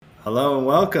Hello and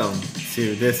welcome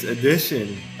to this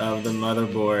edition of the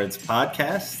Motherboards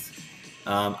podcast.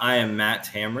 I am Matt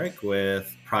Hamrick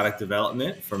with product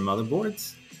development for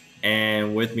Motherboards.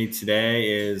 And with me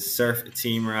today is surf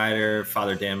team rider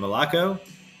Father Dan Malaco.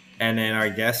 And then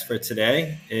our guest for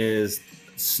today is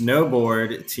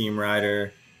snowboard team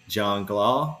rider John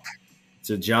Glawe.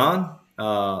 So John,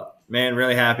 man,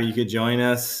 really happy you could join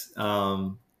us.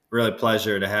 Really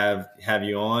pleasure to have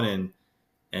you on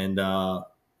and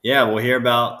yeah, we'll hear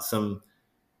about some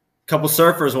couple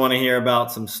surfers want to hear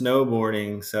about some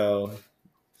snowboarding. So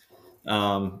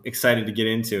excited to get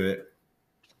into it.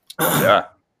 Yeah,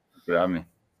 good having me.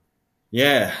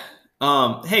 Yeah.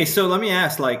 Hey, so let me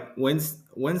ask, like, when's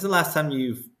the last time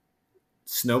you've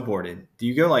snowboarded? Do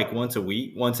you go like once a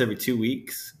week, once every 2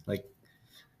 weeks? Like,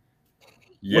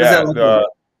 what does that Yeah, look like?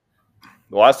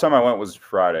 the last time I went was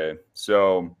Friday,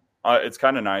 so it's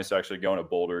kind of nice actually going to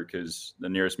Boulder because the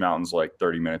nearest mountain's like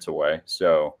 30 minutes away.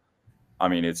 So, I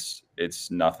mean, it's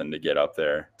nothing to get up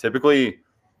there. Typically,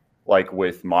 like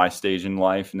with my stage in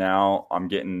life now, I'm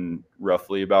getting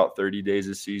roughly about 30 days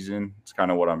a season. It's kind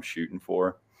of what I'm shooting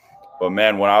for. But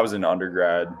man, when I was in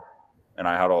undergrad and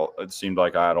it seemed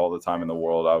like I had all the time in the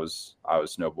world, I was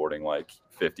snowboarding like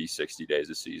 50, 60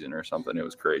 days a season or something. It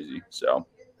was crazy. So.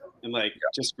 And like,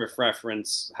 just for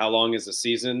reference, how long is the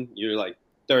season? You're like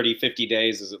 30, 50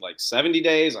 days. Is it like 70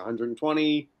 days,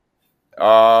 120?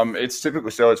 It's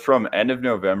typically, so it's from end of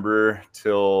November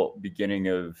till beginning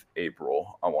of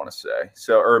April, I want to say.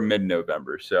 So, or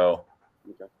mid-November. So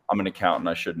Okay. I'm an accountant.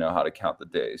 I should know how to count the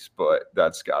days, but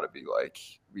that's got to be like,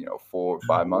 4 or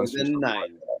 5 months. More than Or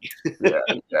 9. yeah.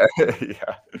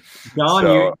 Yeah. John,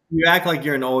 So, you act like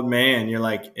you're an old man. You're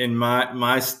like in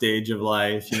my stage of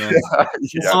life, yeah,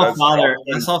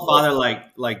 I saw father like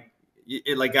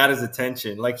it like got his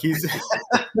attention. Like he's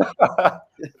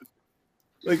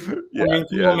like, yeah, I mean,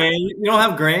 come on, man. You don't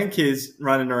have grandkids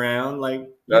running around. Like,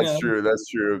 That's true. That's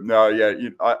true. No, yeah.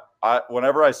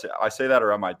 Whenever I say that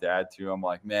around my dad too, I'm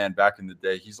like, man, back in the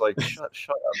day, he's like, shut up,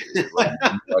 dude. Like,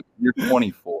 you're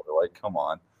 24. Like, come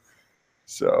on.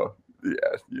 So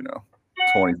yeah,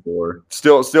 24.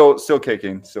 Still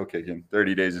kicking.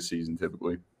 30 days a season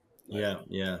typically. Yeah.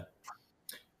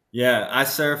 I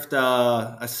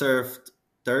surfed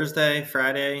Thursday,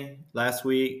 Friday last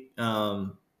week.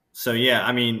 So yeah,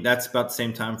 I mean that's about the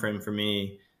same time frame for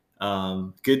me.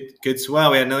 Good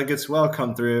swell. We had another good swell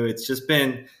come through. It's just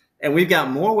been, and we've got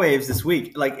more waves this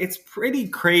week. Like it's pretty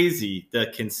crazy the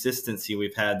consistency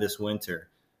we've had this winter.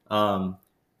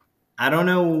 I don't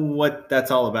know what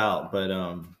that's all about, but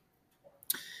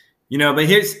but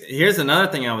here's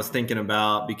another thing I was thinking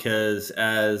about because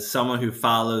as someone who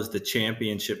follows the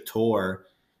championship tour,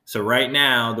 so right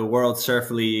now the World Surf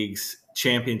League's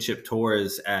championship tour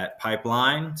is at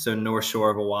Pipeline, so North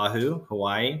Shore of Oahu,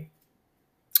 Hawaii.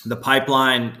 The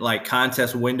Pipeline like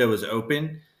contest window is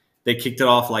open. They kicked it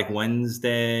off like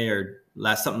Wednesday or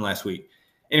last week.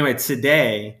 Anyway,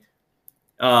 today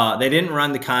they didn't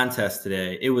run the contest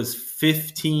today. It was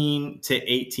 15 to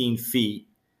 18 feet,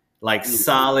 like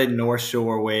solid North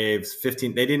Shore waves.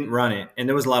 15. They didn't run it, and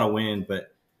there was a lot of wind,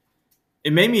 but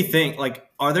it made me think. Like,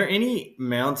 are there any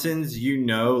mountains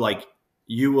like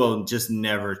you will just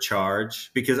never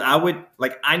charge? Because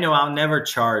I know I'll never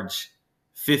charge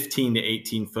 15 to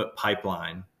 18 foot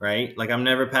pipeline, right? Like I'm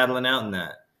never paddling out in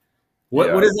that. What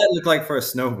does that look like for a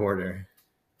snowboarder?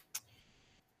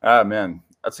 Ah, man,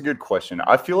 that's a good question.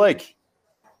 I feel like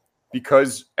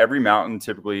because every mountain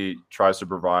typically tries to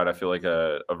provide, I feel like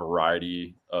a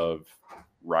variety of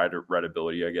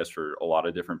rideability, I guess, for a lot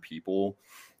of different people.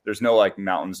 There's no like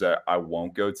mountains that I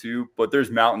won't go to, but there's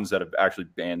mountains that have actually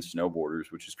banned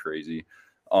snowboarders, which is crazy.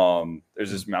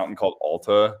 There's this mountain called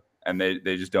Alta, and they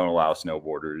just don't allow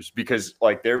snowboarders because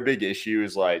like their big issue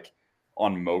is like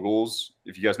on moguls.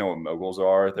 If you guys know what moguls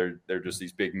are, they're just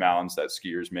these big mountains that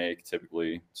skiers make.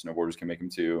 Typically, snowboarders can make them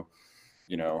too.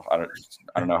 I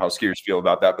don't know how skiers feel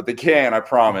about that, but they can, I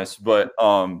promise. But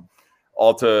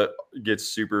Alta gets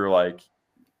super like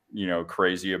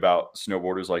crazy about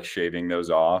snowboarders like shaving those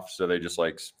off, so they just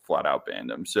like flat out banned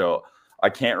them. So I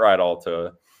can't ride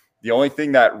Alta. The only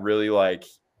thing that really like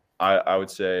I would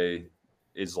say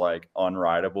is like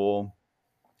unrideable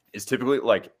is typically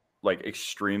like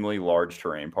extremely large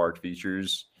terrain park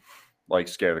features like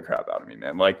scare the crap out of me,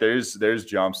 man. Like there's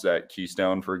jumps that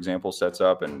Keystone, for example, sets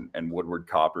up and Woodward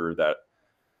Copper that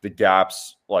the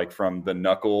gaps like from the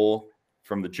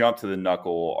jump to the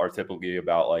knuckle are typically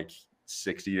about like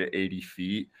 60 to 80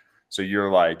 feet. So you're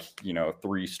like, 3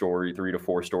 to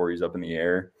 4 stories up in the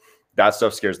air. That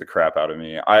stuff scares the crap out of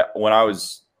me. I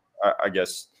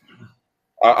guess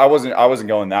I wasn't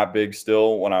going that big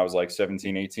still when I was like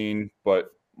 17, 18,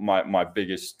 but my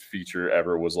biggest feature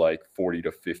ever was like 40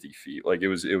 to 50 feet. Like it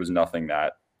was nothing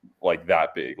that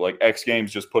big. Like X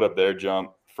Games just put up their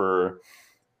jump for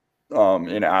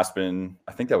in Aspen.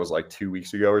 I think that was like 2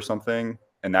 weeks ago or something.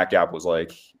 And that gap was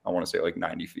like, I want to say like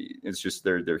 90 feet. It's just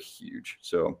they're huge.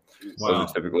 So Wow. those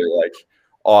are typically like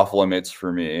off limits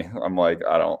for me. I'm like,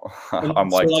 I'm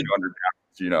like 200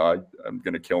 pounds, you know, I'm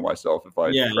going to kill myself if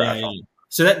I crash. Yeah.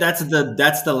 So that's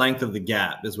the length of the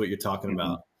gap is what you're talking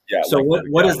about. Yeah. So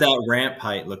what does that ramp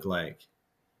height look like?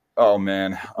 Oh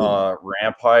man.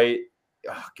 Ramp height.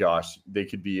 Oh, gosh, they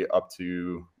could be up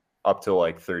to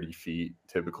like 30 feet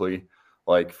typically,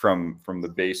 like from the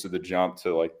base of the jump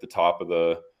to like the top of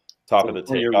the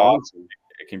takeoff.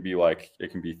 It can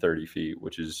be 30 feet,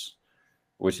 which is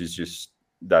just,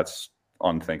 that's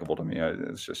unthinkable to me.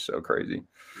 It's just so crazy.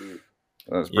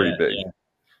 That's pretty big.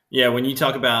 Yeah, when you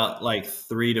talk about like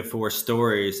 3 to 4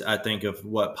 stories, I think of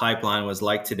what Pipeline was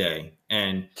like today.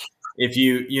 And if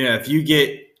you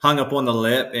get hung up on the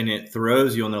lip and it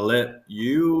throws you on the lip,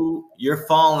 you're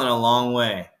falling a long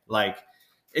way.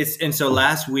 And so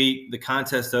last week the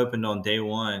contest opened on day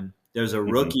 1. There's a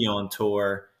rookie on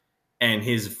tour, and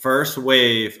his first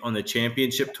wave on the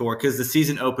championship tour, because the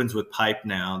season opens with pipe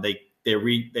now. They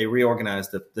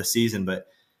reorganized the season, but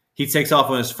he takes off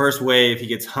on his first wave. He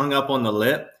gets hung up on the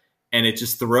lip, and it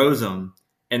just throws him.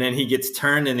 And then he gets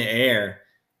turned in the air,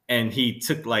 and he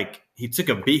took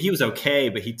a beat. He was okay,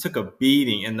 but he took a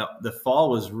beating, and the fall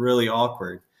was really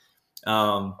awkward.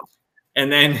 And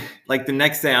then like the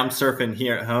next day I'm surfing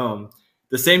here at home.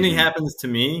 The same thing happens to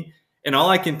me. And all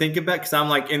I can think about, because I'm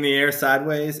like in the air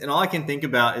sideways, and all I can think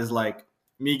about is like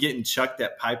me getting chucked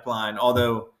at Pipeline.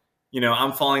 Although,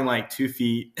 I'm falling like 2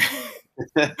 feet.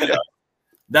 That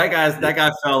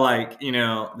guy fell like,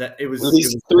 that it was at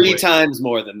least 3 times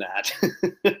more than that.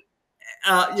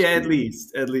 Yeah, at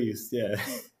least, yeah.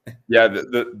 Yeah,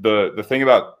 the thing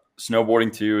about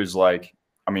snowboarding too is like,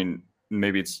 I mean,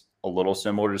 maybe it's a little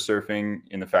similar to surfing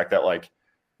in the fact that like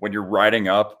when you're riding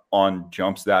up on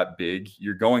jumps that big,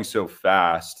 you're going so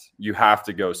fast. You have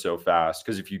to go so fast,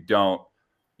 because if you don't,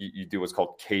 you do what's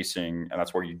called casing, and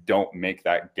that's where you don't make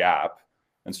that gap.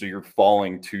 And so you're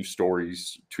falling 2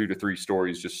 to 3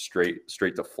 stories, just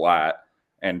straight to flat.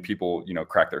 And people,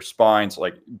 crack their spines,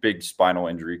 like big spinal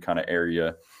injury kind of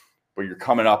area. But you're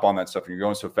coming up on that stuff and you're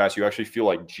going so fast, you actually feel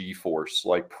like G-force,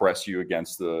 like press you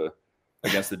against the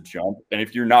jump. And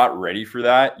if you're not ready for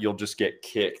that, you'll just get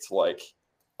kicked like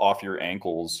off your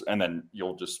ankles, and then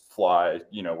you'll just fly,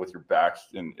 with your back.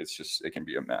 And it can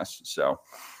be a mess. So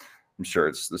I'm sure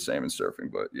it's the same in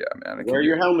surfing, but yeah, man. Wear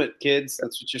your helmet, kids.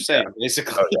 That's what you're saying,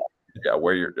 basically. Oh,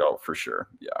 yeah, for sure.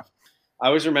 Yeah. I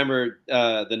always remember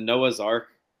the Noah's Ark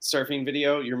surfing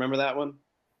video. You remember that one?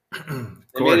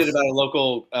 They made it about a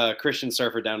local Christian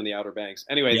surfer down in the Outer Banks.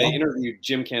 Anyway, They interviewed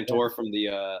Jim Cantor from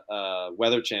the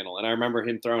Weather Channel, and I remember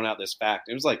him throwing out this fact.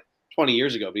 It was like 20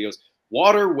 years ago, but he goes,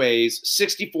 water weighs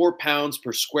 64 pounds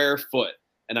per square foot.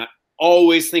 And I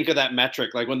always think of that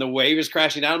metric. Like when the wave is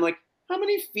crashing down, I'm like, how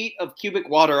many feet of cubic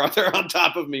water are there on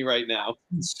top of me right now?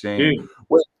 Insane.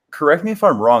 Wait, correct me if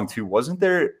I'm wrong too. Wasn't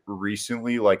there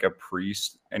recently like a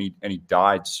priest and he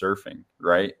died surfing,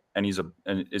 right? And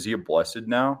is he a blessed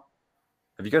now?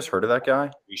 Have you guys heard of that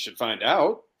guy? We should find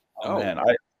out. Oh man,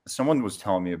 someone was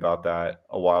telling me about that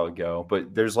a while ago.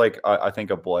 But there's like I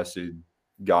think a blessed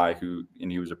guy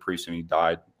he was a priest and he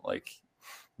died like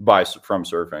from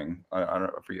surfing. I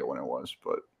forget when it was,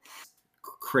 but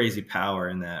crazy power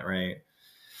in that, right?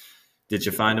 Did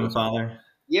you find him, Father?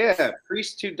 Yeah,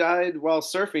 priest who died while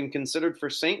surfing considered for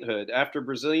sainthood after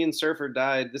Brazilian surfer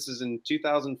died. This is in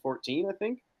 2014, I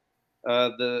think.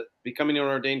 The becoming an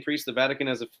ordained priest, the Vatican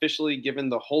has officially given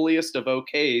the holiest of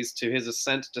okays to his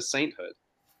ascent to sainthood.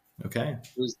 Okay.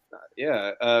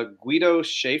 Guido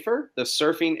Schaefer, the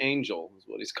surfing angel is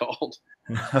what he's called.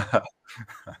 It's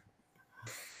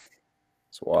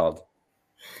wild.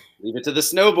 Leave it to the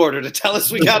snowboarder to tell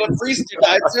us we got a priest who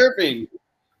died surfing.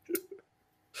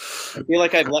 I feel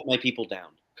like I've let my people down.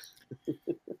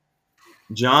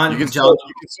 John, you can still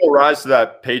rise to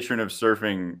that patron of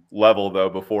surfing level though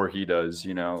before he does.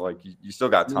 Like you still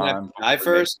got time. I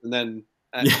first, and then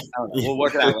we'll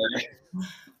work it out later.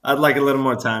 I'd like a little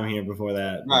more time here before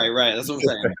that. Right. That's what I'm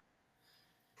saying.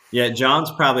 Yeah,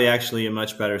 John's probably actually a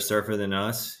much better surfer than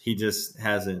us. He just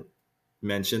hasn't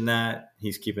mentioned that.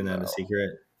 He's keeping that a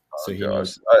secret. So he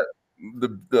knows.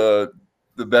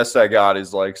 The best I got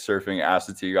is like surfing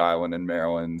Assateague Island in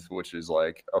Maryland, which is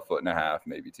like 1.5 feet,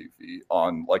 maybe 2 feet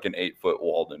on like an 8-foot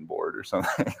Walden board or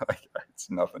something. Like it's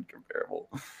nothing comparable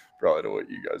probably to what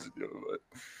you guys are doing, but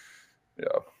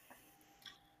yeah.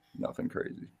 Nothing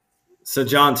crazy. So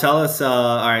John, tell us,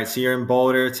 all right, so you're in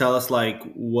Boulder. Tell us like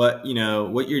what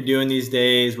you're doing these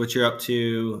days, what you're up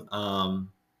to.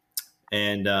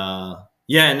 And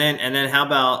and then how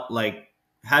about like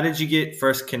how did you get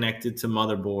first connected to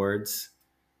motherboards?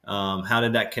 How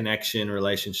did that connection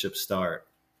relationship start?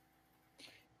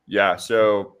 Yeah,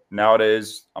 so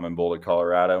nowadays I'm in Boulder,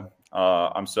 Colorado.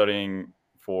 I'm studying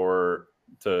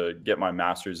to get my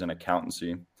master's in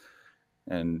accountancy,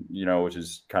 and which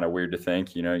is kind of weird to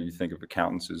think. You think of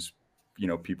accountants as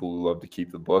people who love to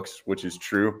keep the books, which is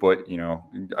true, but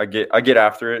I get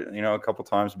after it a couple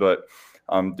times, but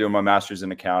I'm doing my master's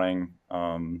in accounting,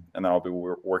 and then I'll be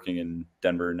working in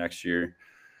Denver next year.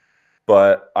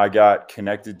 But I got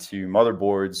connected to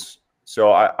motherboards.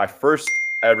 So I first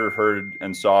ever heard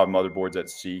and saw motherboards at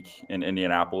Seek in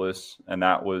Indianapolis, and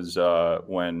that was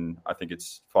when I think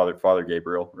it's Father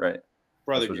Gabriel, right?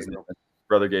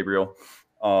 Brother Gabriel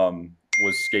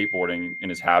was skateboarding in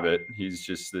his habit. He's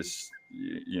just this,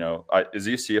 is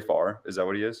he a CFR? Is that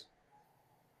what he is?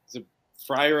 He's a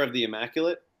Friar of the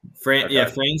Immaculate. Okay. Yeah,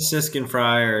 Franciscan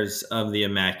Friars of the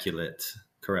Immaculate.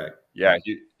 Correct. Yeah,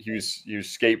 he was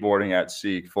skateboarding at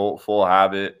Seek, full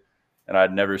habit, and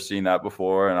I'd never seen that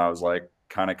before. And I was like,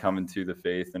 kind of coming to the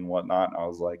faith and whatnot. And I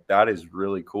was like, that is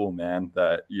really cool, man.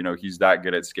 That he's that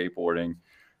good at skateboarding.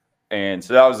 And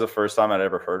so that was the first time I'd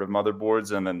ever heard of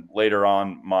motherboards. And then later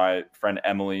on, my friend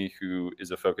Emily, who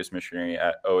is a focus missionary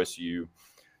at OSU,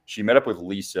 she met up with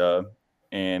Lisa,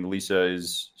 and Lisa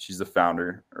she's the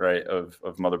founder, right, of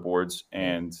motherboards.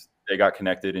 And they got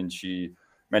connected, and she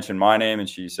mentioned my name, and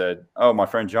she said, oh, my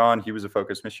friend John, he was a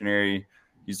focus missionary.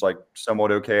 He's like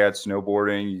somewhat okay at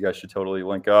snowboarding. You guys should totally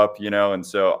link up, And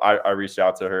so I reached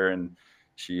out to her, and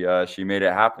she made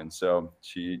it happen. So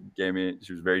she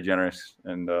was very generous,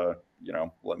 and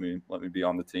let me be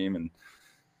on the team, and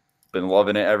been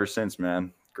loving it ever since,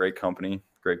 man. Great company,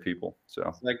 great people.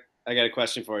 So I got a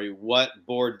question for you. What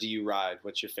board do you ride?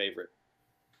 What's your favorite?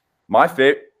 My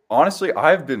favorite, honestly,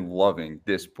 I've been loving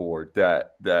this board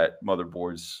that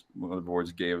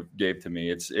motherboards gave to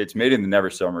me. It's made in the Never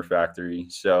Summer factory.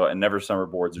 So, and Never Summer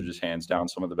boards are just hands down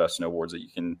some of the best snowboards that you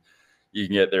can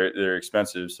get. They're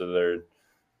expensive, so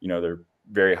they're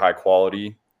very high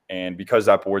quality. And because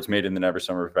that board's made in the Never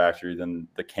Summer factory, then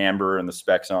the camber and the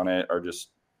specs on it are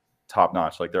just top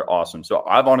notch. Like, they're awesome. So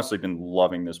I've honestly been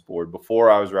loving this board. Before,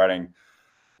 I was riding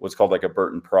what's called like a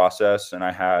Burton Process, and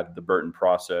I had the Burton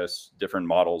Process different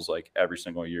models like every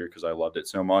single year because I loved it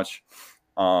so much.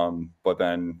 But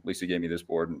then Lisa gave me this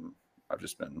board, and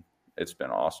it's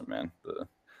been awesome, man.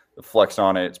 The flex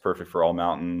on it, it's perfect for all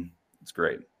mountain. It's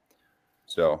great.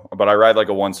 So, but I ride like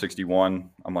a 161.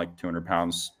 I'm like 200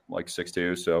 pounds, like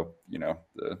 6'2". So,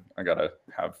 I got to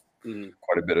have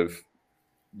quite a bit of,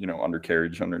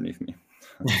 undercarriage underneath me.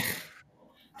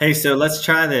 Hey, so let's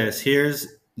try this. Here's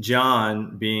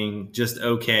John being just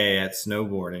okay at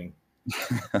snowboarding.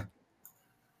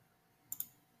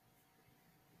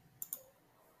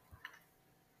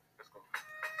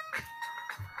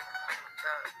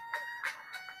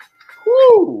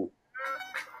 Woo!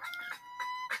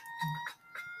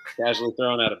 Casually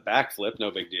throwing out a backflip,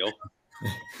 no big deal.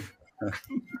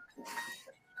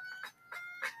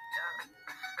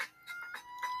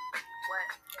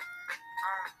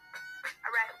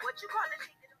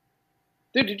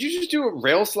 Dude, did you just do a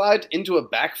rail slide into a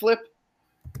backflip?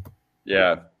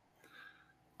 Yeah.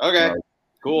 Okay.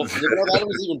 Cool. Didn't know that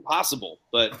was even possible,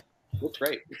 but that's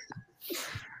great.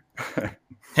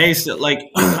 Hey, so like,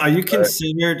 are you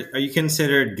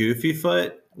considered goofy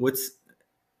foot? What's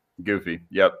Goofy?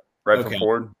 Yep. Right foot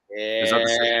forward. Yeah. Is that the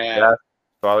same? Yeah.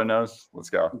 Father knows. Let's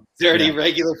go. Dirty,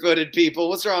 regular-footed people.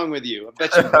 What's wrong with you? I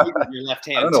bet you with your left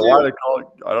hand. I don't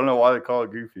know why they call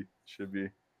it goofy. Should be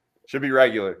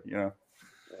regular.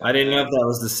 I didn't know if that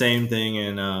was the same thing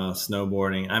in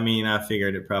snowboarding. I mean, I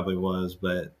figured it probably was,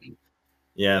 but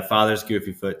yeah, Father's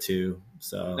goofy foot too.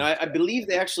 So no, I believe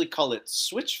they actually call it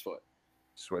switch foot.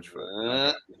 Switch foot.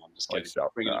 No, I'm just kidding.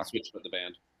 Bringing up switch foot, the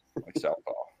band. Like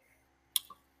southpaw.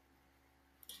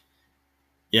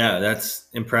 Yeah, that's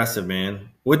impressive, man.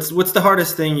 What's the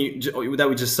hardest thing that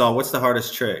we just saw? What's the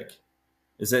hardest trick?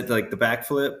 Is it like the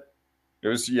backflip? It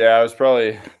was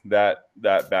probably that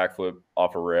backflip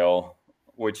off a rail,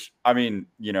 which, I mean,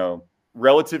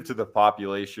 relative to the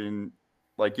population,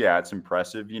 like, yeah, it's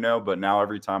impressive, but now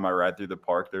every time I ride through the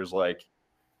park, there's like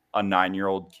a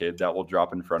 9-year-old kid that will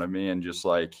drop in front of me and just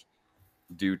like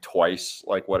do twice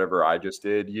like whatever I just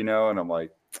did, and I'm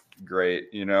like, great,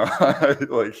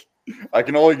 like I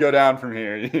can only go down from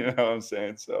here, you know what I'm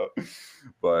saying? So,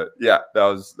 but yeah, that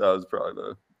was probably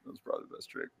the best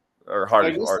trick or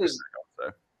hardest trick, I would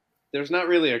say. there's not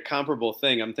really a comparable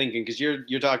thing. I'm thinking because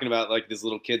you're talking about like these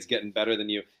little kids getting better than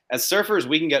you. As surfers,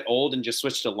 we can get old and just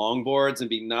switch to longboards and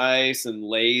be nice and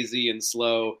lazy and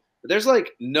slow. But there's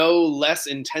like no less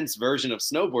intense version of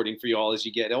snowboarding for you all as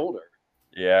you get older.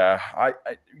 Yeah, I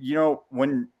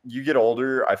when you get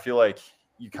older, I feel like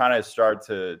you kind of start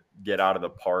to get out of the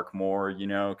park more,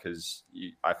 because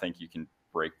I think you can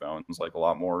break bones like a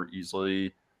lot more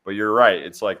easily. But you're right.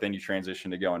 It's like then you transition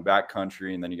to going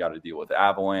backcountry, and then you got to deal with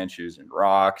avalanches and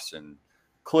rocks and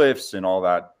cliffs and all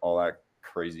that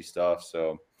crazy stuff.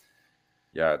 So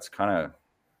yeah, it's kind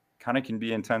of can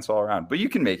be intense all around. But you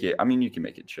can make it. I mean, you can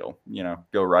make it chill.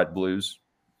 Go ride blues.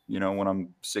 When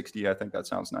I'm 60, I think that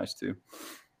sounds nice too.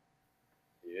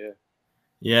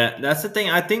 Yeah, that's the thing.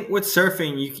 I think with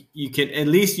surfing, you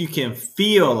can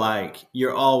feel like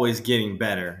you're always getting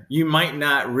better. You might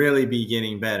not really be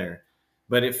getting better,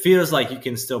 but it feels like you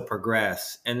can still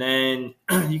progress. And then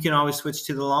you can always switch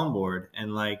to the longboard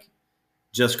and like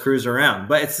just cruise around.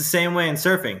 But it's the same way in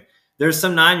surfing. There's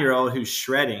some 9-year-old who's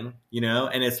shredding,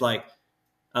 and it's like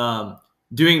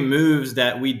doing moves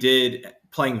that we did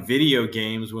playing video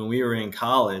games when we were in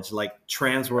college, like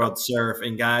Transworld Surf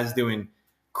and guys doing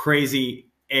crazy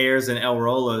airs and El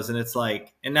Rolos. And it's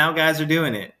like, and now guys are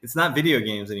doing it. It's not video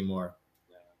games anymore.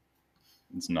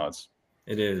 It's nuts.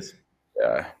 It is.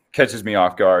 Yeah. Catches me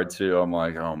off guard too. I'm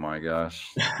like, oh my gosh,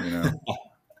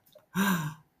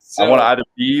 So, I want to either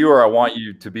be you or I want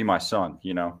you to be my son,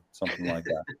 something like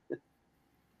that.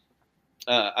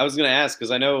 I was going to ask,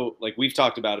 because I know like we've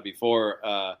talked about it before,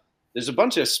 there's a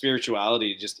bunch of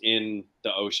spirituality just in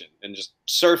the ocean, and just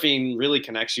surfing really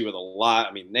connects you with a lot.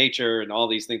 I mean, nature and all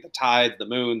these things, the tides, the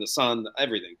moon, the sun,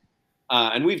 everything.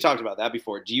 And we've talked about that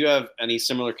before. Do you have any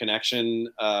similar connection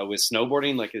with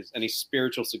snowboarding? Like, is any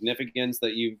spiritual significance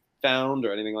that you've found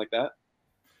or anything like that?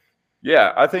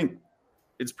 Yeah, I think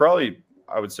it's probably,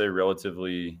 I would say,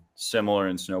 relatively similar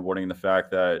in snowboarding, the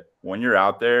fact that when you're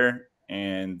out there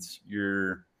and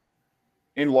you're,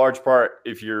 in large part,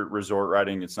 if you're resort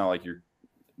riding, it's not like you're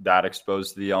that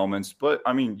exposed to the elements, but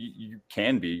I mean, you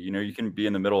can be, you can be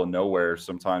in the middle of nowhere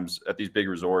sometimes at these big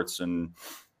resorts. And,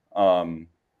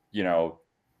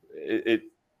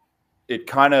 it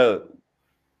kind of,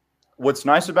 what's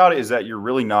nice about it is that you're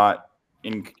really not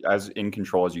as in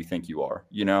control as you think you are,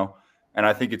 and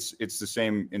I think it's the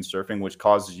same in surfing, which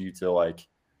causes you to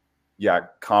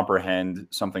comprehend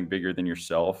something bigger than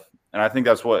yourself. And I think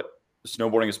that's what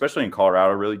snowboarding, especially in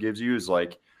Colorado, really gives you, is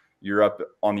like you're up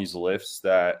on these lifts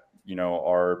that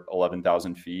are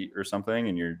 11,000 feet or something,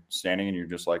 and you're standing and you're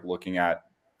just like looking at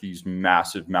these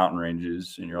massive mountain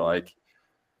ranges, and you're like,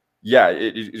 yeah,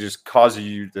 it just causes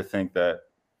you to think that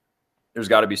there's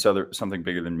got to be something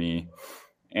bigger than me.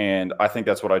 And I think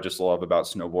that's what I just love about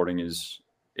snowboarding is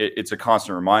it's a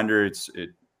constant reminder.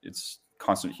 It's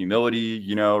constant humility,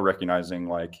 recognizing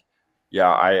like,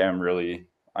 yeah, I am really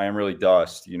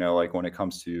dust, like when it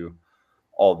comes to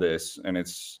all this. And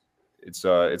it's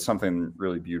something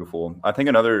really beautiful. I think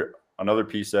another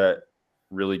piece that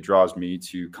really draws me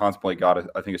to contemplate God,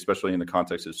 I think, especially in the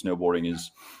context of snowboarding,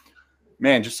 is,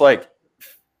 man, just like,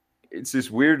 it's this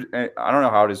weird, I don't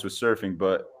know how it is with surfing,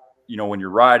 but when you're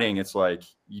riding, it's like,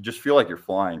 you just feel like you're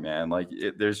flying, man. Like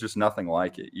there's just nothing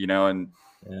like it, and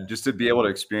just to be able to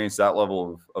experience that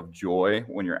level of joy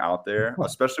when you're out there,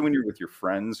 especially when you're with your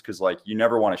friends, because like you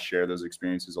never want to share those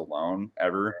experiences alone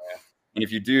ever. And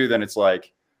if you do, then it's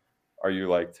like, are you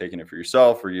like taking it for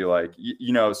yourself? Or you like,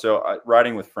 so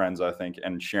riding with friends, I think,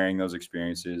 and sharing those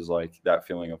experiences, like that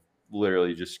feeling of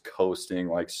literally just coasting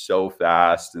like so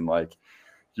fast and like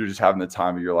you're just having the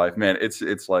time of your life, man.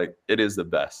 It's like, it is the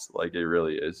best. Like it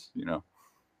really is,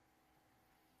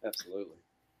 Absolutely.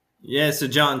 Yeah. So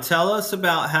John, tell us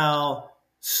about how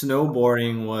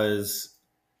snowboarding was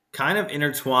kind of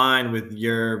intertwined with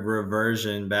your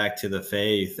reversion back to the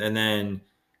faith, and then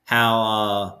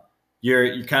how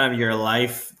your kind of your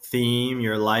life theme,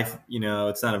 your life,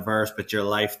 it's not a verse, but your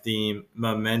life theme,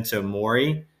 Memento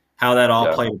Mori, how that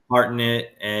all played a part in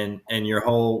it, and your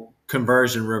whole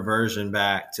reversion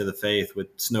back to the faith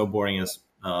with snowboarding as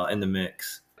in the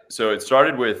mix. So it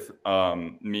started with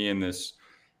me in this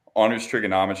honors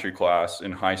trigonometry class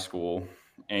in high school,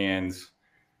 and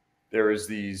there was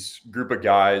these group of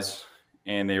guys,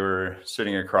 and they were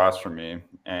sitting across from me,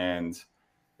 and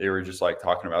they were just like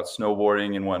talking about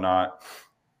snowboarding and whatnot.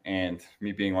 And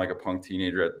me being like a punk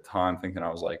teenager at the time, thinking I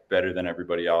was like better than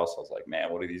everybody else, I was like,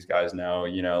 man, what do these guys know?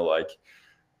 Like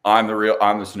I'm the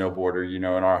snowboarder, in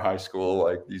our high school,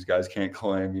 like these guys can't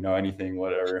claim, anything,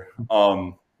 whatever.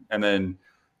 And then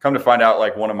come to find out,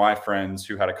 like one of my friends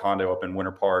who had a condo up in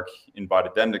Winter Park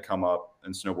invited them to come up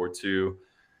and snowboard too.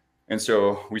 And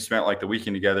so we spent like the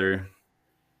weekend together,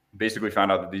 basically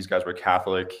found out that these guys were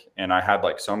Catholic, and I had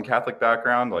like some Catholic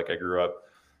background. Like I grew up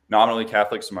nominally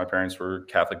Catholic, so my parents were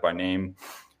Catholic by name.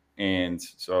 And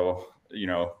so,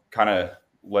 kind of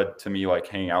led to me like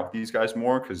hanging out with these guys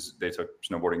more because they took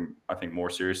snowboarding, I think, more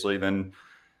seriously than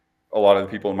a lot of the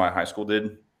people in my high school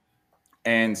did.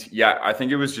 And yeah, I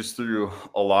think it was just through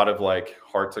a lot of like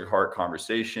heart to heart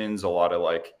conversations, a lot of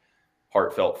like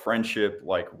heartfelt friendship,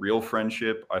 like real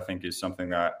friendship, I think is something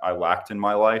that I lacked in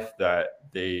my life that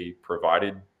they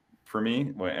provided for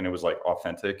me. And it was like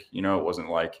authentic, it wasn't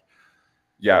like,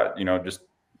 just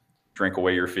drink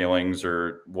away your feelings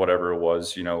or whatever it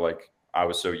was, like I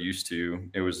was so used to.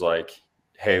 It was like,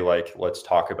 hey, like, let's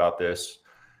talk about this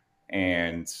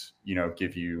and,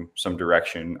 give you some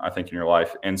direction, I think, in your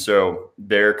life. And so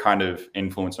their kind of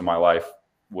influence in my life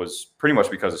was pretty much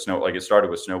because of it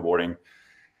started with snowboarding.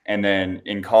 And then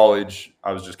in college,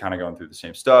 I was just kind of going through the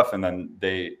same stuff. And then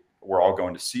they were all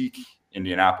going to Seek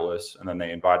Indianapolis. And then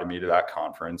they invited me to that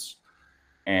conference.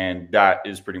 And that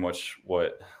is pretty much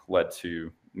what led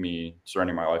to me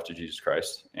surrendering my life to Jesus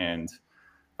Christ. And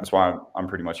that's why I'm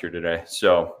pretty much here today.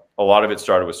 So a lot of it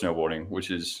started with snowboarding,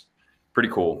 which is pretty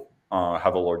cool.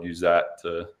 How the Lord used that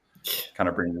to kind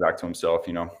of bring me back to himself,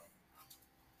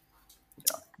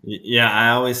 Yeah, I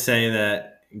always say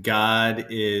that God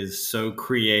is so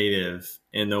creative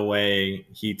in the way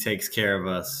he takes care of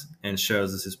us and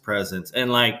shows us his presence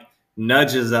and like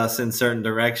nudges us in certain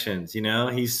directions.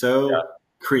 He's so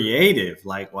creative.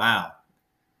 Like, wow.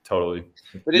 Totally.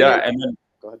 But and then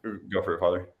go for it,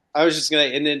 Father. I was just gonna,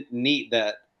 isn't it neat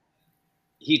that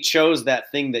he chose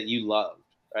that thing that you loved,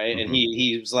 right? Mm-hmm. And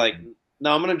he was like,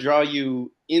 no, I'm gonna draw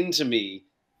you into me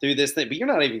through this thing, but you're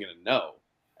not even gonna know.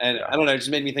 And I don't know, it just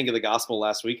made me think of the gospel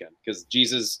last weekend because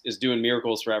Jesus is doing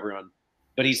miracles for everyone,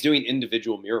 but he's doing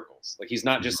individual miracles. Like he's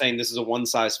not just saying this is a one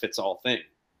size fits all thing.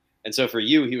 And so for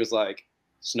you, he was like,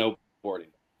 snowboarding,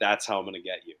 that's how I'm going to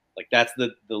get you. Like that's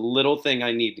the little thing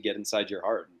I need to get inside your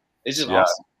heart. It's just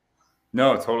awesome.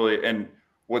 No, totally. And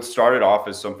what started off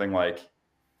as something like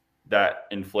that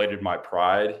inflated my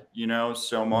pride,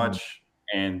 so much.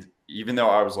 And even though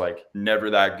I was like never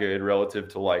that good relative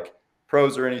to like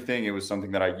pros or anything, it was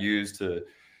something that I used to,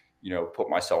 put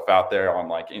myself out there on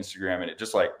like Instagram, and it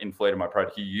just like inflated my pride.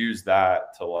 He used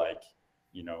that to like,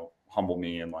 humble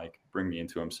me and like bring me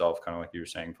into himself, kind of like you were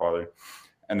saying, Father.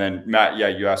 And then Matt,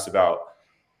 you asked about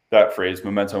that phrase,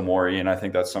 Memento Mori. And I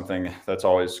think that's something that's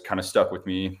always kind of stuck with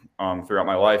me throughout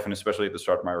my life, and especially at the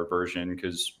start of my reversion,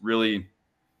 because really,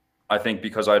 I think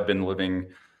because I'd been living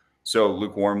so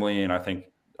lukewarmly and I think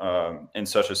in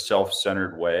such a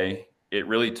self-centered way, it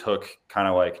really took kind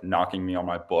of like knocking me on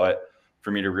my butt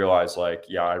for me to realize like,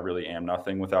 yeah, I really am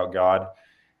nothing without God.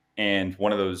 And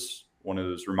one of those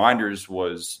reminders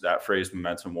was that phrase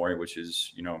Memento Mori, which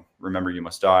is, remember you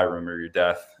must die, remember your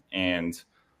death. And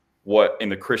what in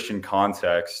the Christian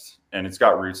context, and it's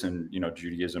got roots in,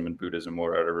 Judaism and Buddhism or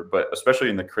whatever, but especially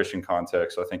in the Christian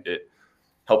context, I think it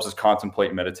helps us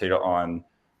contemplate, meditate on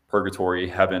purgatory,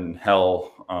 heaven,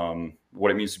 hell, what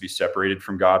it means to be separated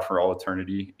from God for all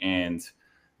eternity. And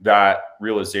that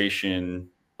realization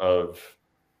of,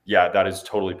 that is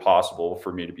totally possible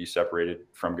for me to be separated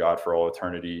from God for all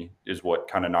eternity is what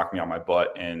kind of knocked me on my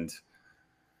butt and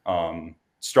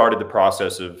started the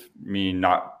process of me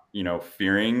not,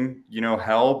 fearing,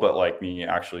 hell, but like me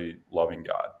actually loving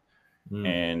God.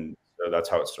 And so that's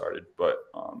how it started. But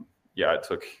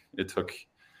it took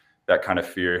that kind of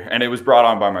fear, and it was brought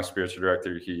on by my spiritual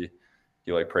director. He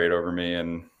like prayed over me,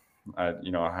 and I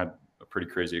had a pretty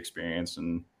crazy experience,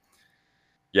 and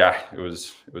it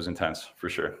was intense for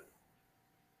sure,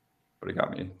 but it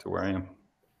got me to where I am.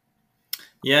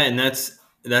 Yeah. And that's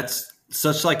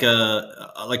such like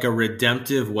a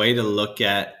redemptive way to look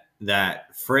at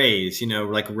that phrase,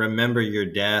 like remember your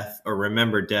death or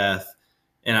remember death.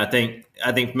 And I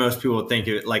think most people think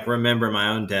of it like remember my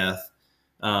own death.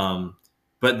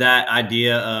 But that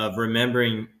idea of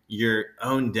remembering your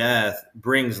own death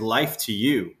brings life to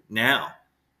you now,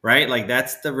 right? Like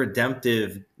that's the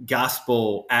redemptive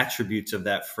gospel attributes of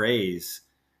that phrase.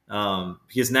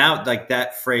 Because now like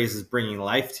that phrase is bringing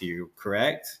life to you,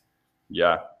 correct?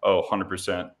 Yeah. Oh,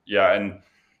 100%. Yeah. And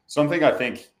something I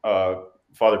think,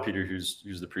 Father Peter, who's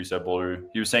the precept builder,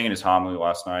 he was saying in his homily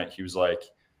last night, he was like,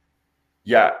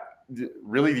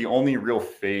 really the only real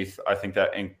faith I think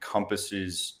that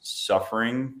encompasses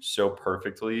suffering so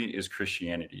perfectly is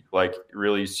Christianity. Like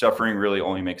really suffering really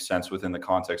only makes sense within the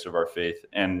context of our faith.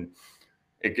 And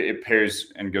it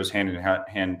pairs and goes hand in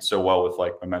hand so well with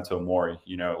like Memento Mori,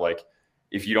 like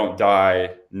if you don't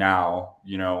die now,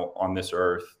 on this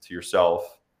earth to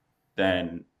yourself,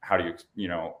 then how do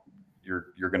you,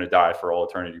 you're going to die for all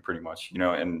eternity pretty much,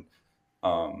 and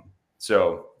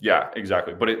so yeah,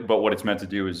 exactly. But what it's meant to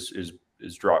do is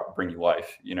bring you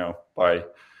life, by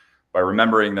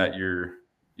remembering that you're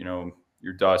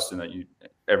dust, and that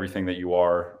everything that you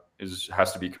are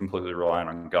has to be completely reliant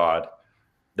on God.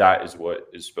 That is what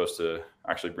is supposed to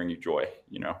actually bring you joy,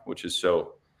 which is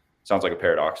sounds like a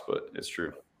paradox, but it's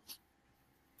true.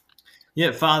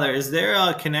 Yeah, Father, is there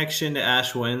a connection to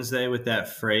Ash Wednesday with that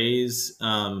phrase?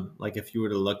 Like if you were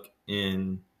to look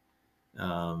in,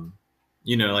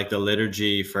 like the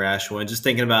liturgy for Ash Wednesday, just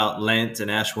thinking about Lent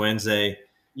and Ash Wednesday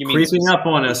creeping up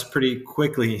on us pretty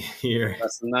quickly here.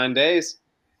 Less than 9 days.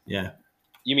 Yeah.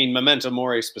 You mean Memento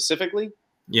Mori specifically?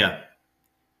 Yeah.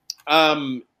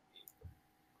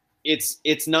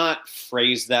 It's not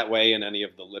phrased that way in any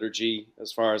of the liturgy,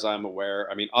 as far as I'm aware.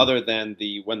 I mean, other than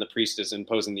when the priest is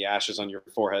imposing the ashes on your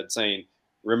forehead, saying,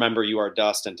 "Remember, you are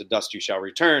dust, and to dust you shall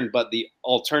return." But the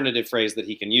alternative phrase that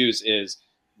he can use is,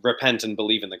 "Repent and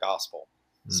believe in the gospel."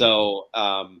 Mm-hmm. So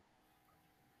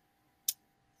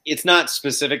it's not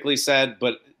specifically said,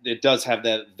 but it does have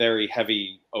that very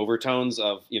heavy overtones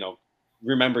of,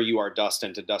 "Remember, you are dust,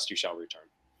 and to dust you shall return."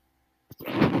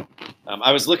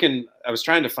 I was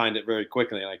trying to find it very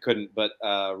quickly and I couldn't, but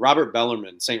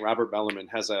St. Robert Bellarmine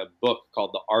has a book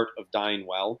called The Art of Dying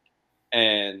Well.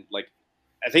 And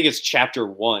I think it's chapter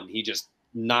 1. He just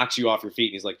knocks you off your feet.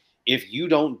 And he's like, if you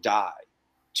don't die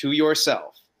to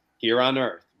yourself here on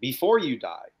earth before you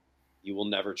die, you will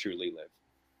never truly live.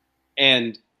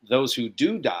 And those who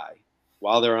do die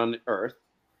while they're on earth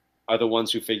are the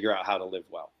ones who figure out how to live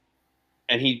well.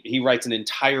 And he writes an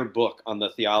entire book on the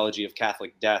theology of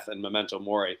Catholic death and Memento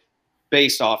Mori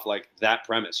based off that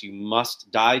premise. You must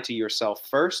die to yourself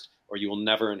first, or you will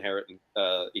never inherit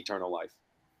eternal life.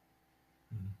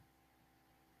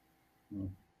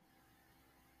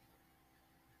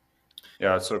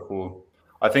 Yeah, it's so cool.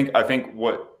 I think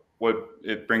what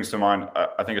it brings to mind,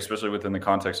 I think especially within the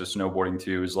context of snowboarding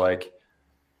too, is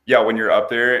when you're up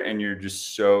there and you're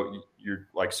just so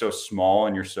small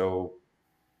and you're so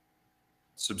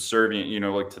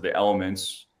subservient, to the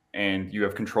elements, and you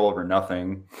have control over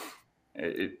nothing.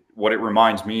 What it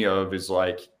reminds me of is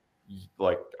I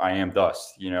am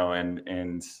dust,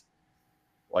 and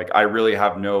I really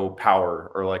have no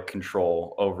power or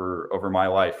control over my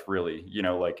life, really.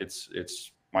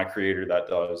 It's my Creator that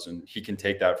does, and He can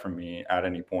take that from me at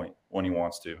any point when He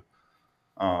wants to.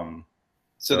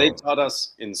 So they taught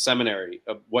us in seminary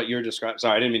what you're describing.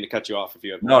 Sorry, I didn't mean to cut you off. If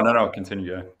you have no,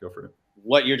 continue. Yeah, go for it.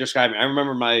 What you're describing. I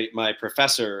remember my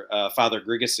professor, Father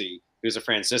Grigacy, who's a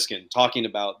Franciscan, talking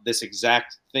about this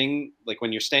exact thing.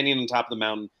 When you're standing on top of the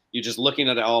mountain, you're just looking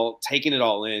at it all, taking it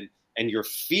all in, and you're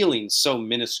feeling so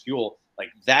minuscule.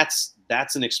 That's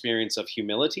an experience of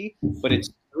humility, but it's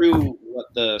through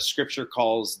what the scripture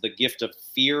calls the gift of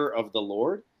fear of the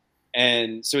Lord.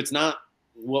 And so it's not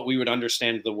what we would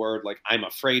understand the word, I'm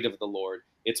afraid of the Lord.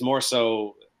 It's more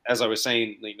so, as I was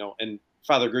saying, and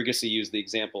Father Grigacy used the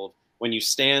example of, when you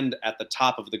stand at the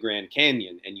top of the Grand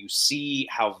Canyon and you see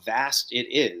how vast it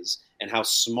is and how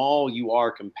small you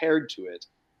are compared to it,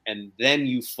 and then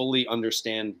you fully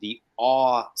understand the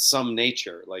awesome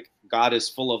nature, God is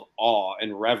full of awe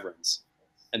and reverence.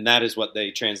 And that is what they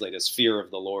translate as fear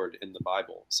of the Lord in the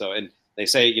Bible. So, and they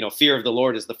say, fear of the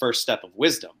Lord is the first step of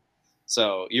wisdom.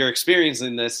 So you're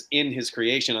experiencing this in His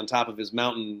creation on top of His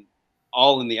mountain,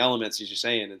 all in the elements, as you're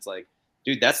saying. It's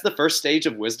dude, that's the first stage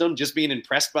of wisdom, just being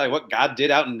impressed by what God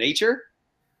did out in nature.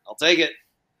 I'll take it.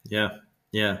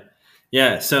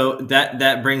 Yeah. So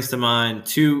that brings to mind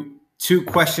two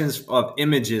questions of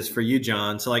images for you,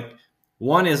 John. So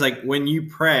one is when you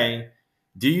pray,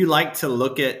 do you like to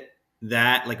look at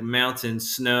that mountain,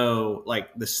 snow,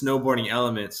 the snowboarding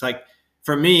elements?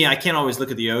 For me, I can't always look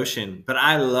at the ocean, but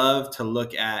I love to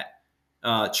look at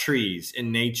trees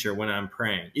in nature when I'm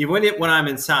praying. Even when I'm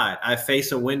inside, I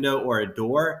face a window or a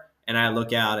door and I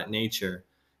look out at nature.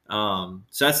 So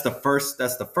that's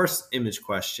the first image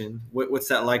question. What's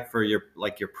that like for your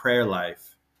prayer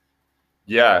life?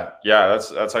 Yeah,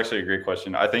 that's actually a great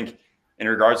question. I think in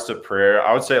regards to prayer,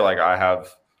 I would say I have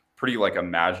pretty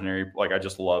imaginary, I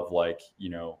just love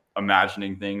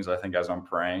imagining things, I think, as I'm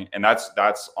praying, and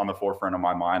that's on the forefront of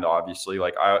my mind. Obviously,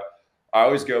 I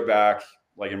always go back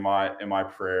in my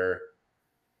prayer,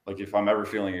 if I'm ever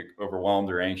feeling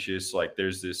overwhelmed or anxious,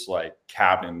 there's this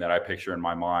cabin that I picture in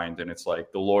my mind, and it's the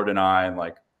Lord and I, and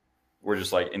we're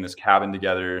just in this cabin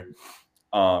together,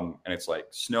 and it's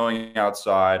snowing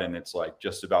outside, and it's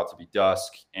just about to be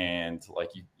dusk, and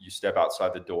you step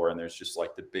outside the door and there's just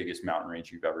the biggest mountain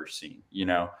range you've ever seen,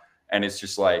 and it's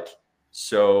just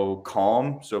so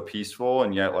calm, so peaceful,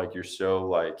 and yet you're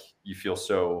so you feel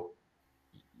so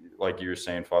like you were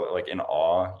saying, Father, like in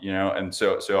awe, you know? And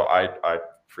so I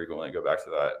frequently go back to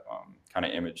that kind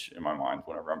of image in my mind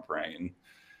whenever I'm praying and,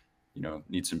 you know,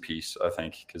 need some peace, I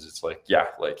think, because it's like, yeah,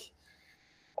 like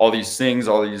all these things,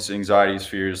 all these anxieties,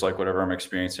 fears, like whatever I'm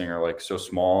experiencing are like so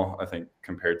small, I think,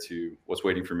 compared to what's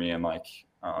waiting for me and like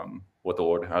what the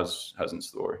Lord has in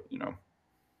store, you know?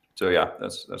 So yeah,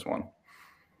 that's one.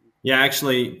 Yeah,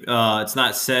 actually, it's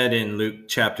not said in Luke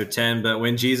chapter 10, but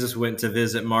when Jesus went to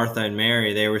visit Martha and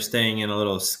Mary, they were staying in a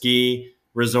little ski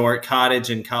resort cottage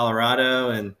in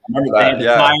Colorado, and they had the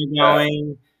fire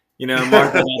going. You know,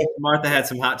 Martha had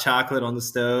some hot chocolate on the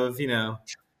stove, you know.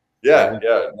 Yeah.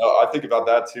 No, I think about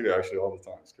that too, actually, all the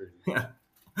time. It's crazy.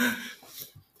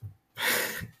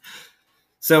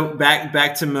 So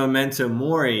back to Memento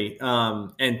Mori,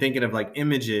 and thinking of like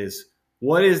images.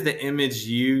 What is the image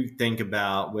you think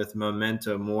about with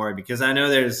Memento Mori? Because I know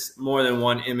there's more than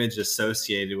one image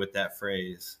associated with that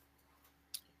phrase.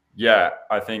 Yeah,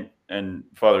 I think, and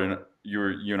Father,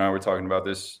 you and I were talking about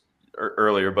this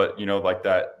earlier, but you know, like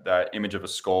that image of a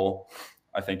skull,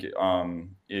 I think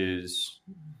is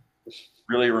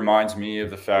really reminds me of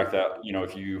the fact that, you know,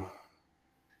 if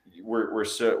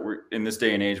we're in this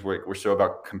day and age, we're so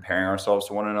about comparing ourselves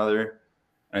to one another,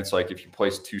 and it's like if you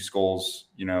place two skulls,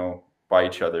 you know, by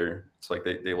each other, it's like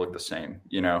they look the same,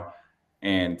 you know,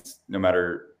 and no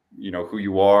matter, you know, who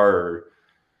you are or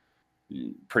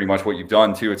pretty much what you've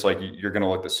done too, it's like you're going to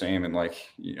look the same in like,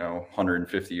 you know,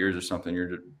 150 years or something.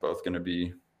 You're both going to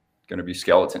be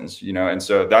skeletons, you know. And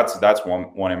so that's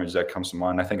one image that comes to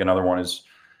mind. I think another one is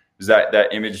that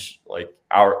image, like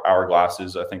our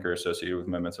glasses, I think, are associated with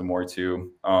Memento Mori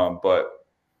too, but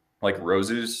like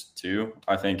roses too.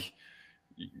 I think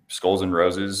skulls and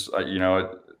roses, you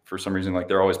know, for some reason, like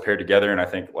they're always paired together. And I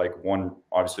think like one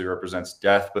obviously represents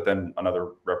death, but then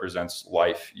another represents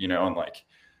life, you know, and like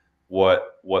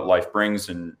what life brings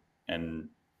and,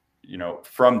 you know,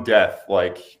 from death,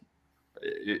 like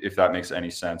if that makes any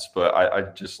sense. But I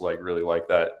just like really like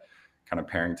that kind of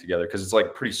pairing together because it's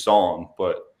like pretty solemn,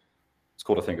 but it's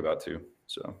cool to think about too.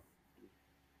 So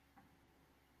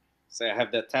say I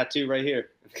have that tattoo right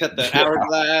here. I've got the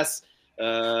hourglass.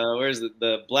 Where's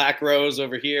the black rose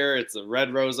over here? It's a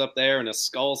red rose up there and a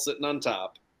skull sitting on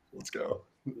top. Let's go.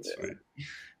 That's sweet.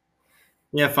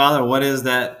 Yeah, Father, what is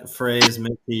that phrase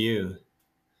meant to you?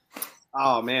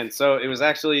 Oh man, so it was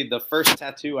actually the first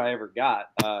tattoo I ever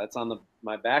got. It's on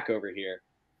my back over here,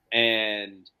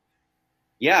 and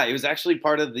yeah, it was actually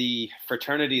part of the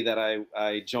fraternity that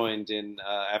I joined in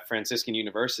at Franciscan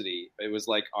University. It was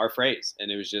like our phrase,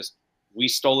 and it was just we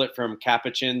stole it from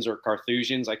Capuchins or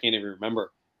Carthusians. I can't even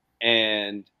remember,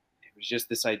 and it was just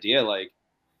this idea like,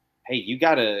 hey, you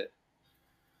gotta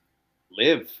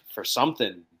live for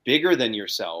something bigger than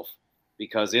yourself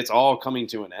because it's all coming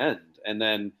to an end. And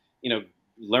then, you know,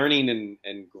 learning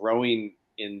and growing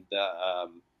in the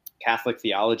Catholic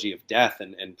theology of death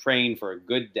and praying for a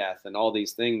good death and all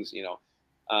these things, you know,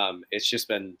 it's just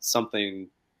been something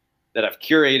that I've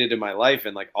curated in my life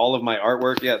and like all of my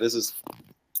artwork. Yeah, this is,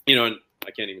 you know,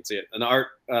 I can't even see it. An art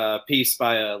piece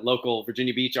by a local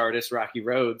Virginia Beach artist, Rocky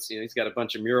Rhodes. You know, he's got a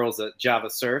bunch of murals at Java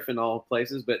Surf in all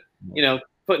places, but, you know,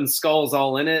 putting skulls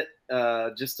all in it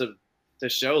just to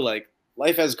show like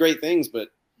life has great things, but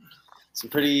some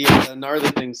pretty gnarly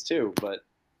things too. But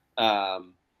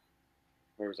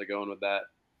where was I going with that?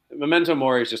 Memento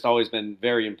Mori has just always been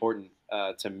very important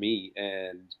to me.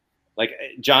 And like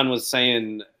John was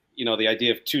saying, you know, the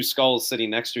idea of two skulls sitting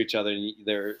next to each other, and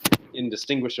they're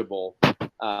indistinguishable.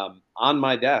 On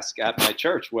my desk at my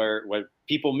church where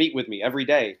people meet with me every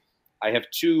day, I have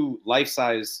two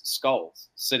life-size skulls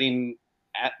sitting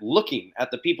looking at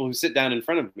the people who sit down in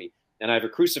front of me. And I have a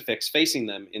crucifix facing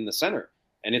them in the center.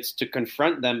 And it's to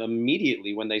confront them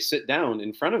immediately when they sit down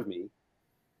in front of me.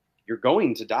 You're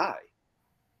going to die.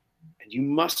 And you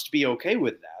must be okay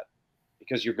with that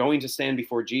because you're going to stand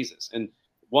before Jesus. And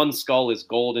one skull is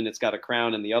gold and it's got a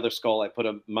crown, and the other skull I put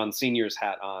a Monsignor's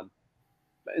hat on.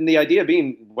 And the idea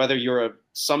being whether you're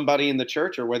somebody in the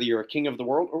church or whether you're a king of the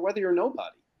world or whether you're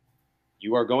nobody,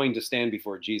 you are going to stand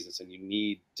before Jesus, and you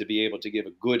need to be able to give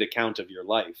a good account of your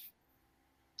life.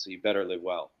 So you better live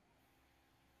well.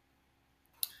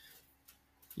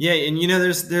 Yeah, and you know,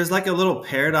 there's like a little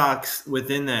paradox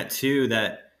within that too.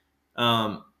 That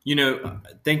you know,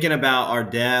 thinking about our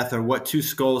death or what two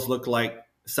skulls look like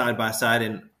side by side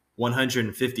in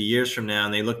 150 years from now,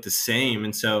 and they look the same,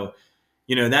 and so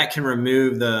you know that can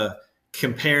remove the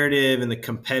comparative and the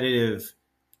competitive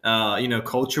you know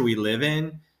culture we live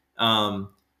in.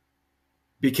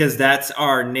 Because that's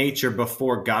our nature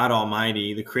before God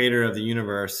Almighty, the creator of the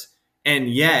universe. And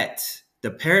yet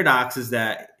the paradox is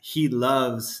that he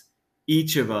loves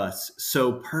each of us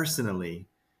so personally.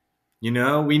 You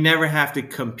know, we never have to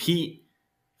compete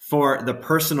for the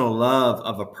personal love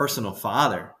of a personal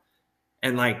father.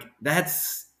 And like,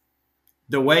 that's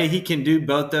the way he can do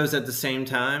both those at the same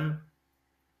time.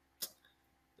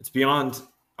 It's beyond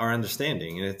our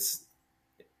understanding. And it's,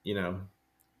 you know,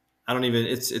 I don't even,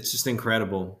 it's just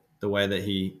incredible the way that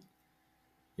he,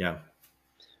 yeah.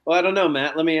 Well, I don't know,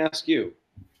 Matt. Let me ask you: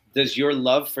 does your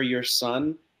love for your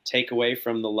son take away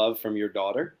from the love from your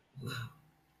daughter,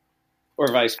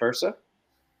 or vice versa?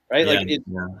 Right? Yeah, Like it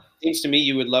seems to me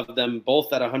you would love them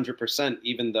both at 100%,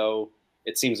 even though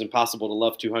it seems impossible to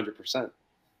love 200%.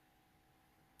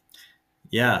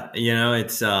 Yeah, you know,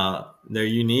 it's they're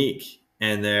unique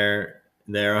and they're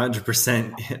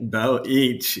 100% both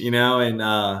each, you know, and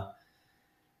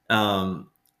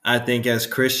I think as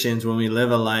Christians, when we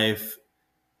live a life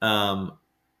um,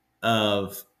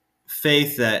 of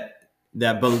faith that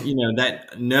you know,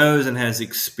 that knows and has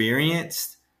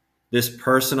experienced this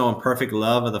personal and perfect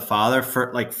love of the Father,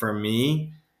 for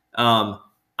me, um,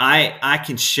 I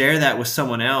can share that with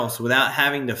someone else without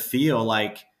having to feel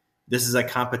like this is a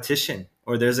competition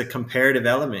or there's a comparative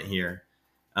element here.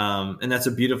 And that's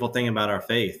a beautiful thing about our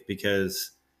faith,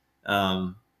 because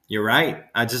you're right.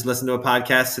 I just listened to a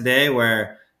podcast today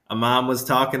where a mom was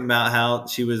talking about how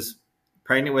she was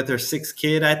pregnant with her sixth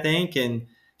kid, I think, and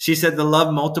she said the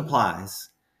love multiplies.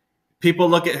 People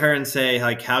look at her and say,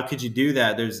 like, how could you do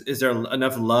that? Is there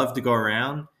enough love to go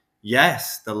around?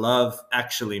 Yes, the love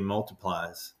actually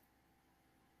multiplies.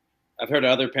 I've heard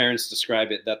other parents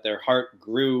describe it that their heart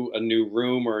grew a new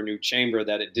room or a new chamber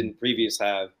that it didn't previously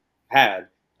have had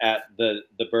at the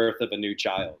birth of a new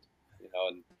child. You know,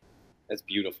 and that's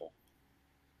beautiful.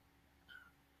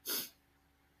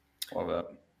 Love that.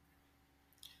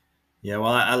 Yeah,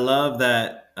 well, I love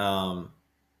that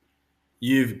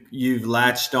you've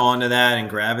latched on to that and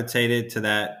gravitated to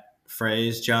that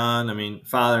phrase, John. I mean,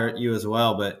 Father, you as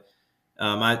well, but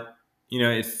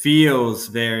it feels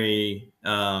very,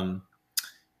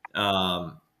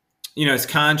 it's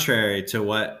contrary to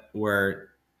what we're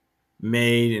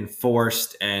made and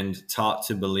forced and taught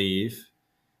to believe,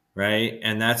 right?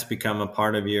 And that's become a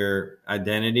part of your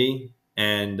identity.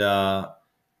 And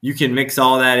you can mix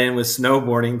all that in with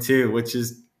snowboarding too,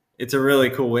 it's a really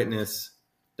cool witness.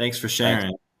 Thanks for sharing.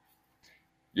 Thanks.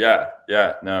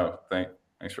 Yeah. No,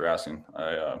 thanks for asking.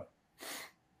 I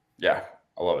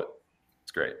love it.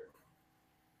 It's great.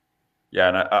 Yeah,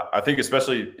 and I think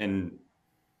especially in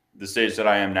the stage that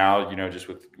I am now, you know, just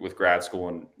with grad school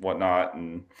and whatnot,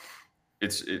 and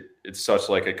it's such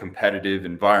like a competitive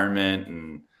environment,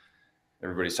 and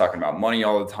everybody's talking about money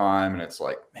all the time, and it's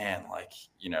like, man, like,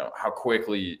 you know, how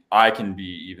quickly I can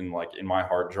be even like in my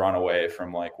heart drawn away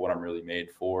from like what I'm really made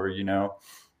for, you know,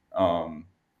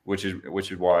 which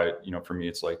is why, you know, for me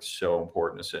it's like so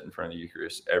important to sit in front of the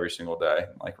Eucharist every single day,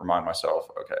 and like remind myself,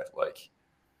 okay, like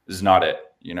this is not it,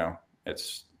 you know,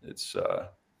 it's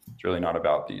really not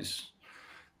about these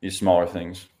smaller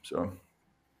things. So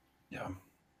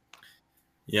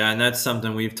yeah, and that's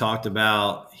something we've talked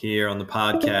about here on the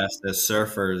podcast as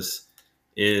surfers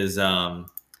is,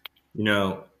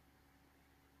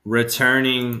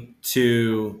 returning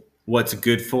to what's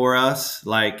good for us,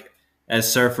 like as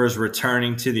surfers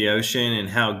returning to the ocean and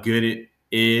how good it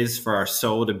is for our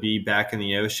soul to be back in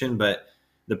the ocean. But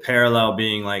the parallel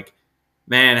being like,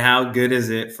 man, how good is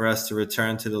it for us to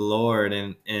return to the Lord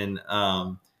and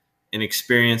an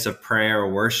experience of prayer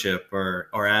or worship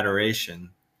or adoration,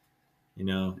 you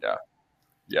know?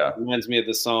 Yeah. It reminds me of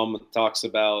the psalm that talks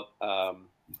about, I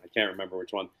can't remember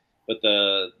which one, but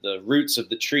the roots of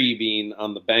the tree being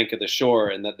on the bank of the shore,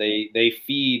 and that they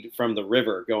feed from the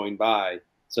river going by,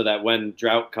 so that when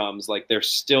drought comes, like they're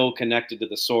still connected to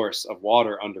the source of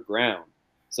water underground,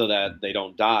 so that they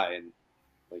don't die. And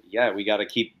like, yeah, we got to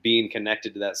keep being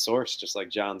connected to that source, just like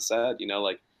John said, you know,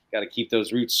 like got to keep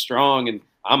those roots strong. And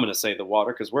I'm going to say the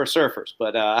water because we're surfers,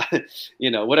 but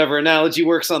whatever analogy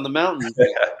works on the mountain.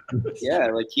 Yeah,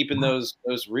 like keeping those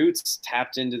roots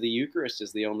tapped into the Eucharist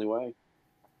is the only way.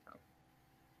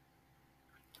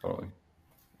 Totally.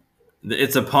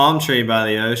 It's a palm tree by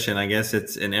the ocean. I guess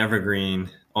it's an evergreen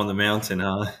on the mountain,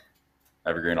 huh?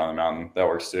 Evergreen on the mountain. That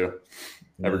works too.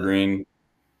 Evergreen,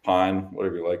 pine,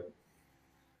 whatever you like.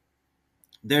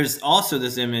 There's also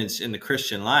this image in the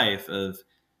Christian life of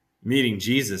meeting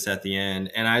Jesus at the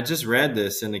end. And I just read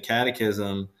this in the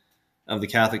Catechism of the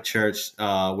Catholic Church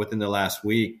within the last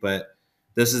week. But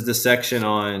this is the section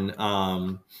on,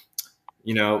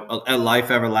 a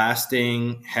life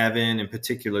everlasting, heaven, and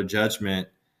particular judgment.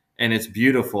 And it's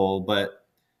beautiful. But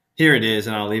here it is,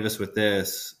 and I'll leave us with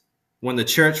this. when the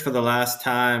church for the last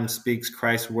time speaks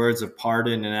Christ's words of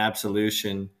pardon and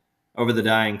absolution over the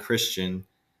dying Christian,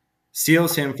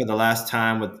 seals him for the last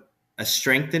time with a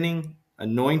strengthening,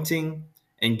 anointing,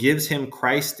 and gives him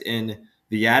Christ in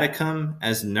viaticum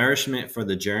as nourishment for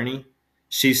the journey,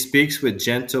 she speaks with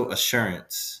gentle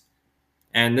assurance.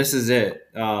 And this is it.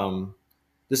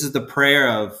 This is the prayer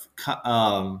of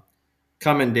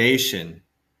commendation.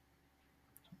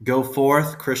 Go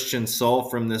forth, Christian soul,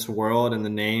 from this world in the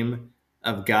name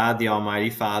of God, the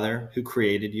Almighty Father, who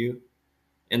created you.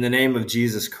 In the name of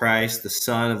Jesus Christ, the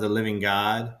Son of the living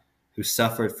God, who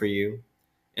suffered for you.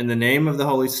 In the name of the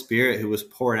Holy Spirit, who was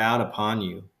poured out upon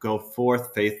you. Go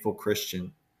forth, faithful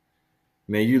Christian.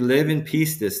 May you live in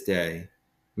peace this day.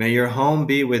 May your home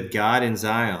be with God in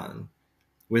Zion,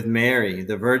 with Mary,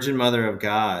 the Virgin Mother of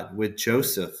God, with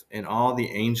Joseph and all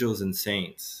the angels and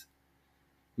saints.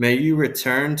 May you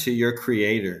return to your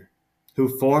Creator,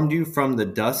 who formed you from the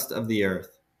dust of the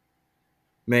earth.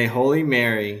 May Holy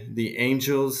Mary, the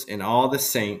angels, and all the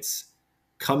saints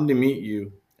come to meet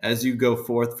you as you go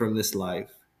forth from this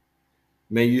life.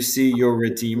 May you see your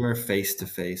Redeemer face to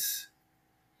face.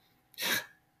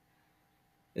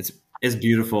 It's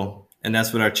beautiful, and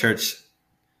that's what our church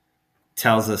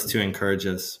tells us to encourage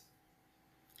us.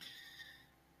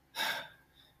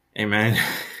 Amen.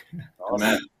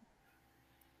 Amen.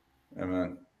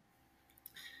 Amen.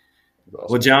 Awesome.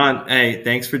 Well, John, hey,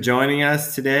 thanks for joining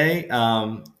us today.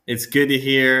 It's good to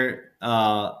hear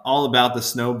all about the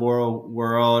snowboard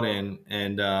world, and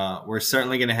we're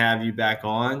certainly going to have you back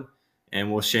on,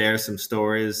 and we'll share some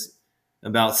stories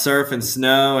about surf and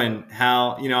snow and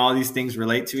how, all these things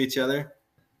relate to each other.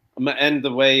 I'm going to end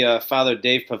the way Father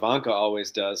Dave Pavanka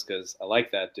always does, because I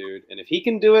like that dude. And if he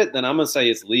can do it, then I'm going to say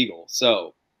it's legal.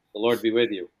 So the Lord be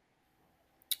with you.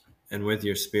 And with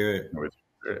your spirit.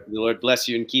 The Lord bless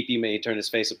you and keep you. May he turn his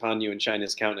face upon you and shine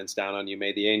his countenance down on you.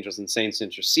 May the angels and saints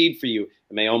intercede for you.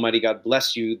 And may Almighty God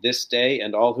bless you this day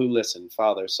and all who listen,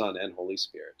 Father, Son, and Holy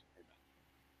Spirit.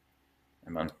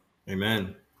 Amen.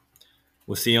 Amen.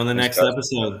 We'll see you on the next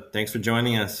episode. Thanks for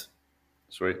joining us.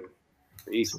 Sweet. Peace.